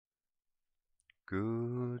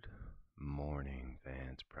Good morning,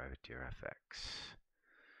 fans. PrivateerFX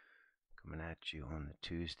coming at you on the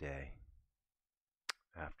Tuesday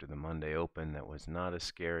after the Monday Open that was not as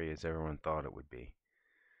scary as everyone thought it would be.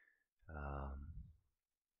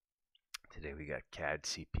 Today we got CAD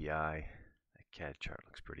CPI. That CAD chart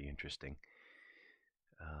looks pretty interesting.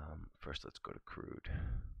 First, let's go to crude.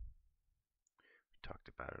 We talked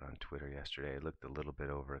about it on Twitter yesterday. It looked a little bit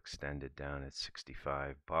overextended down at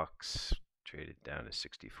 $65. Traded down to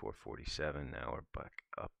 64.47. Now we're back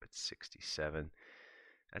up at 67.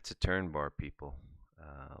 That's a turn bar, people.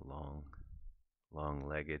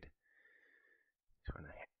 Long-legged.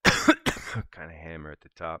 Kind of hammer at the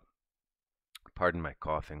top. Pardon my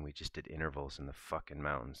coughing. We just did intervals in the fucking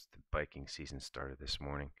mountains. The biking season started this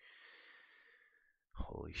morning.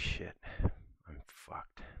 Holy shit. I'm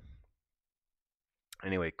fucked.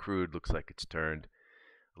 Anyway, crude looks like it's turned.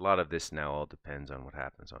 A lot of this now all depends on what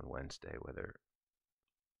happens on Wednesday, whether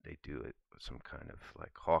they do it with some kind of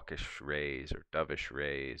like hawkish raise or dovish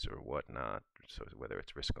raise or whatnot, so whether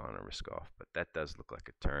it's risk on or risk off. But that does look like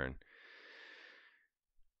a turn.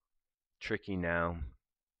 Tricky now.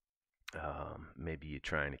 Maybe you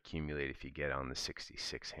try and accumulate if you get on the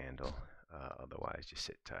 66 handle. Otherwise, you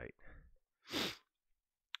sit tight.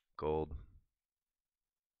 Gold.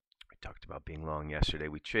 We talked about being long yesterday.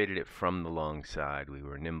 We traded it from the long side. We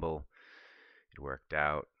were nimble. It worked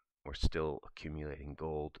out. We're still accumulating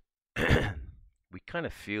gold. We kind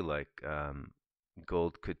of feel like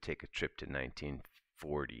gold could take a trip to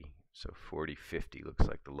 1940. So 40.50 looks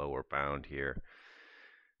like the lower bound here,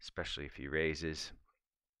 especially if he raises.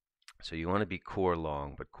 So you want to be core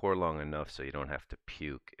long, but core long enough so you don't have to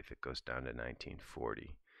puke if it goes down to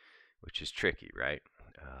 1940, which is tricky, right?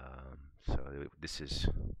 So this is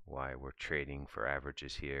why we're trading for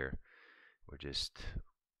averages here. We're just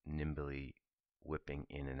nimbly whipping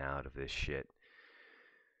in and out of this shit.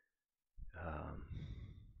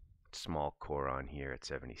 Small core on here at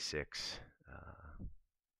 76,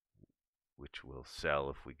 which will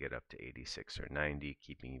sell if we get up to 86 or 90,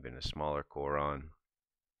 keeping even a smaller core on.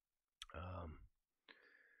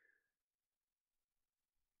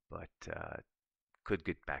 But could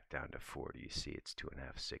get back down to 40. You see it's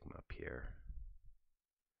 2.5 sigma up here.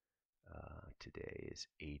 Today is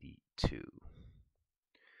 82.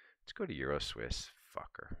 Let's go to Euro Swiss.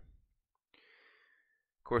 Fucker.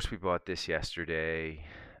 Of course, we bought this yesterday.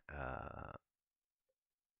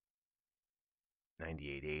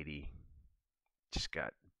 98.80. Just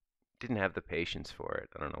didn't have the patience for it.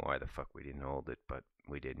 I don't know why the fuck we didn't hold it, but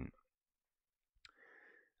we didn't.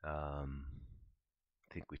 I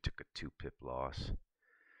think we took a 2 pip loss.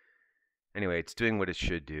 Anyway, it's doing what it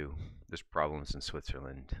should do. There's problems in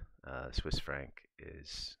Switzerland. Swiss franc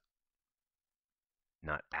is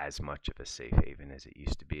not as much of a safe haven as it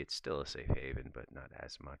used to be. It's still a safe haven, but not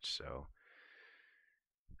as much. So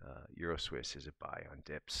Euro Swiss is a buy on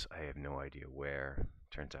dips. I have no idea where.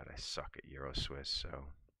 Turns out I suck at Euro Swiss. So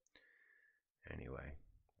anyway,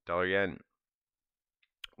 dollar yen.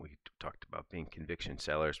 We talked about being conviction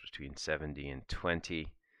sellers between 70 and 20.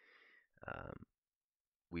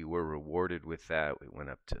 We were rewarded with that. We went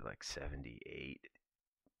up to like 78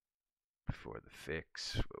 before the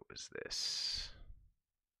fix. What was this?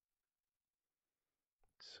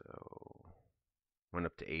 So went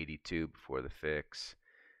up to 82 before the fix.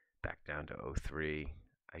 Back down to 03.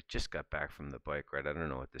 I just got back from the bike ride. I don't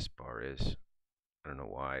know what this bar is. I don't know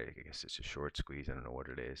why. I guess it's a short squeeze. I don't know what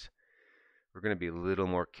it is. We're going to be a little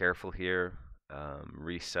more careful here.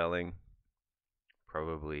 Reselling.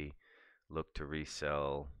 Probably look to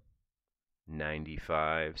resell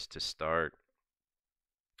 95s to start.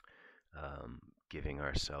 Giving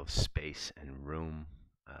ourselves space and room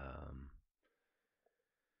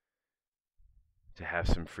to have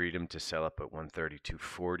some freedom to sell up at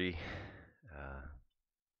 132.40.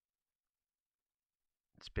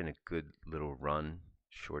 It's been a good little run,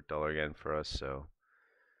 short dollar yen for us, so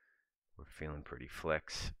we're feeling pretty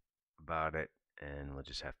flex about it, and we'll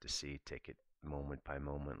just have to see, take it moment by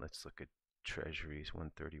moment. Let's look at treasuries,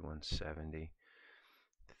 131.70,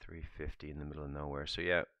 350 in the middle of nowhere. So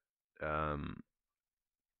yeah,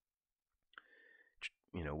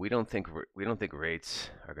 you know, we don't think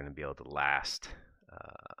rates are going to be able to last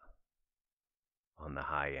on the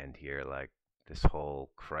high end here, like this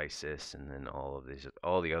whole crisis and then all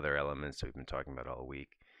the other elements that we've been talking about all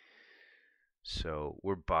week. So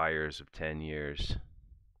we're buyers of 10 years.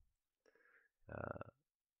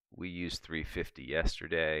 We used 350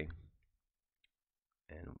 yesterday,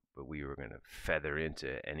 but we were going to feather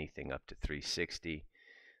into anything up to 360.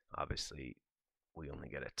 Obviously, we only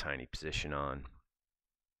get a tiny position on,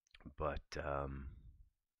 but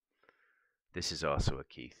This is also a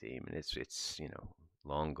key theme, and it's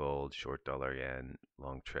long gold, short dollar yen,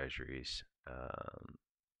 long treasuries.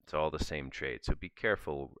 It's all the same trade, so be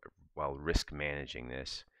careful while risk managing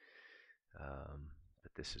this.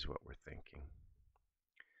 But this is what we're thinking.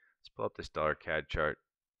 Let's pull up this dollar CAD chart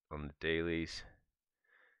on the dailies.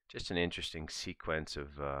 Just an interesting sequence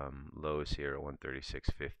of lows here at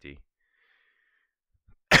 136.50.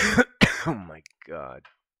 Oh my God,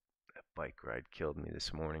 that bike ride killed me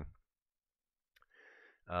this morning.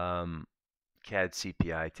 CAD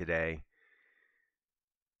CPI today.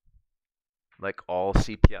 Like all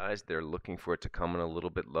CPIs, they're looking for it to come in a little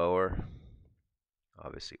bit lower.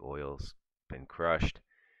 Obviously, oil's been crushed.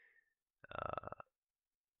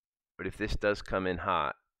 But if this does come in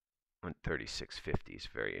hot, 136.50 is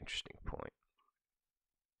a very interesting point.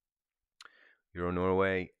 Euro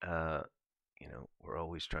Norway, we're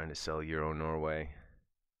always trying to sell Euro Norway.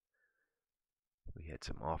 We had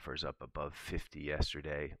some offers up above 50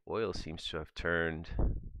 yesterday. Oil seems to have turned.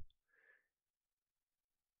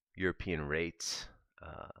 European rates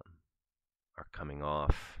are coming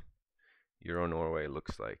off. Euro Norway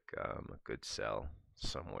looks like a good sell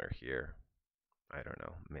somewhere here. I don't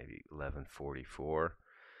know, maybe 1144.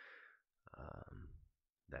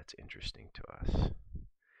 That's interesting to us.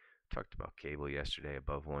 Talked about cable yesterday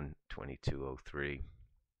above 122.03.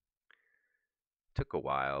 Took a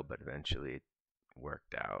while, but eventually it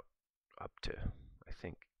worked out up to, I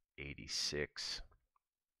think, 86.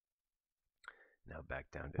 Now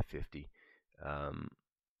back down to 50.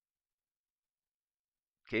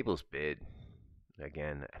 Cable's bid.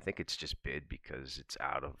 Again, I think it's just bid because it's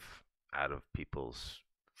out of people's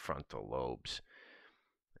frontal lobes,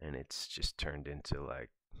 and it's just turned into like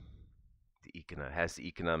has the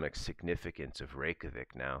economic significance of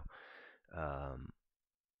Reykjavik now.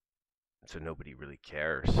 So nobody really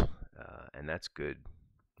cares, and that's good.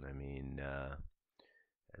 I mean,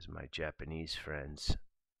 as my Japanese friends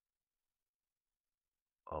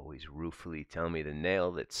always ruefully tell me, the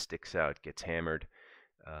nail that sticks out gets hammered.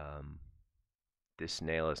 This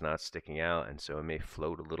nail is not sticking out, and so it may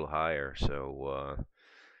float a little higher. So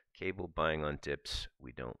cable buying on dips,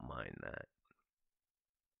 we don't mind that.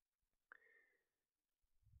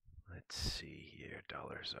 Let's see here,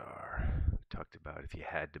 dollars are. We talked about if you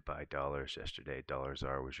had to buy dollars yesterday, dollars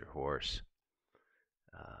are was your horse.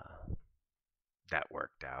 That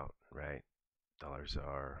worked out, right? Dollars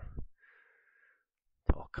are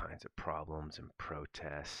all kinds of problems and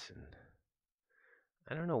protests, and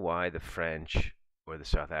I don't know why the French or the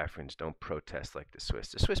South Africans don't protest like the Swiss.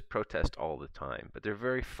 The Swiss protest all the time, but they're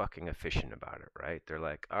very fucking efficient about it, right? They're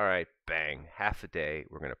like, all right, bang, half a day,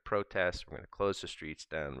 we're going to protest, we're going to close the streets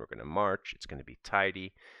down, we're going to march, it's going to be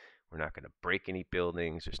tidy, we're not going to break any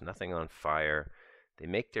buildings, there's nothing on fire. They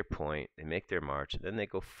make their point, they make their march, and then they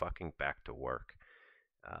go fucking back to work.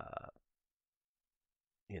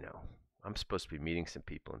 I'm supposed to be meeting some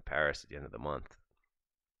people in Paris at the end of the month,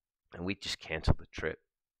 and we just canceled the trip.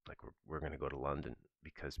 Like, we're going to go to London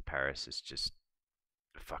because Paris is just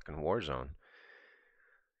a fucking war zone.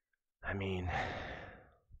 I mean,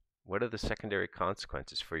 what are the secondary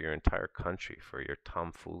consequences for your entire country, for your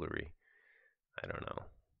tomfoolery? I don't know.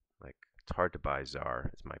 Like, it's hard to buy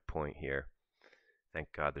ZAR, is my point here.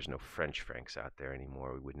 Thank God there's no French francs out there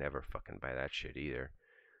anymore. We would never fucking buy that shit either.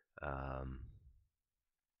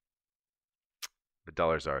 But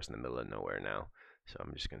dollars are in the middle of nowhere now. So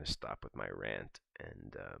I'm just going to stop with my rant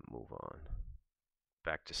and move on.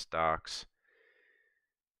 Back to stocks.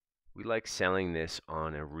 We like selling this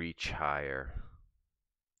on a reach higher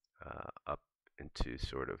up into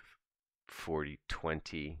sort of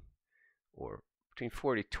 40.20 or between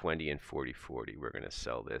 40.20 and 40.40. We're going to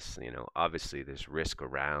sell this. Obviously there's risk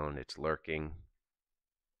around. It's lurking.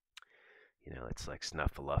 It's like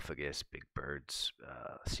Snuffleupagus, Big Bird's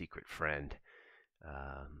secret friend.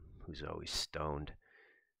 Who's always stoned.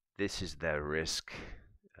 This is the risk.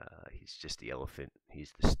 He's just the elephant.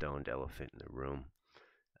 He's the stoned elephant in the room.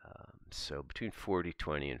 So between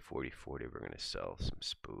 40.20 and 40.40, we're going to sell some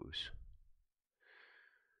spoos.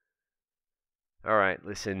 All right,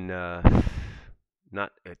 listen,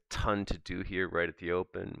 not a ton to do here right at the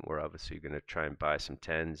open. We're obviously going to try and buy some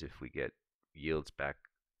 10s if we get yields back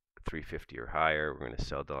 350 or higher. We're going to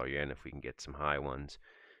sell dollar yen if we can get some high ones.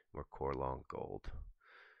 We're core long gold.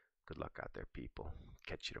 Good luck out there, people.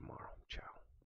 Catch you tomorrow. Ciao.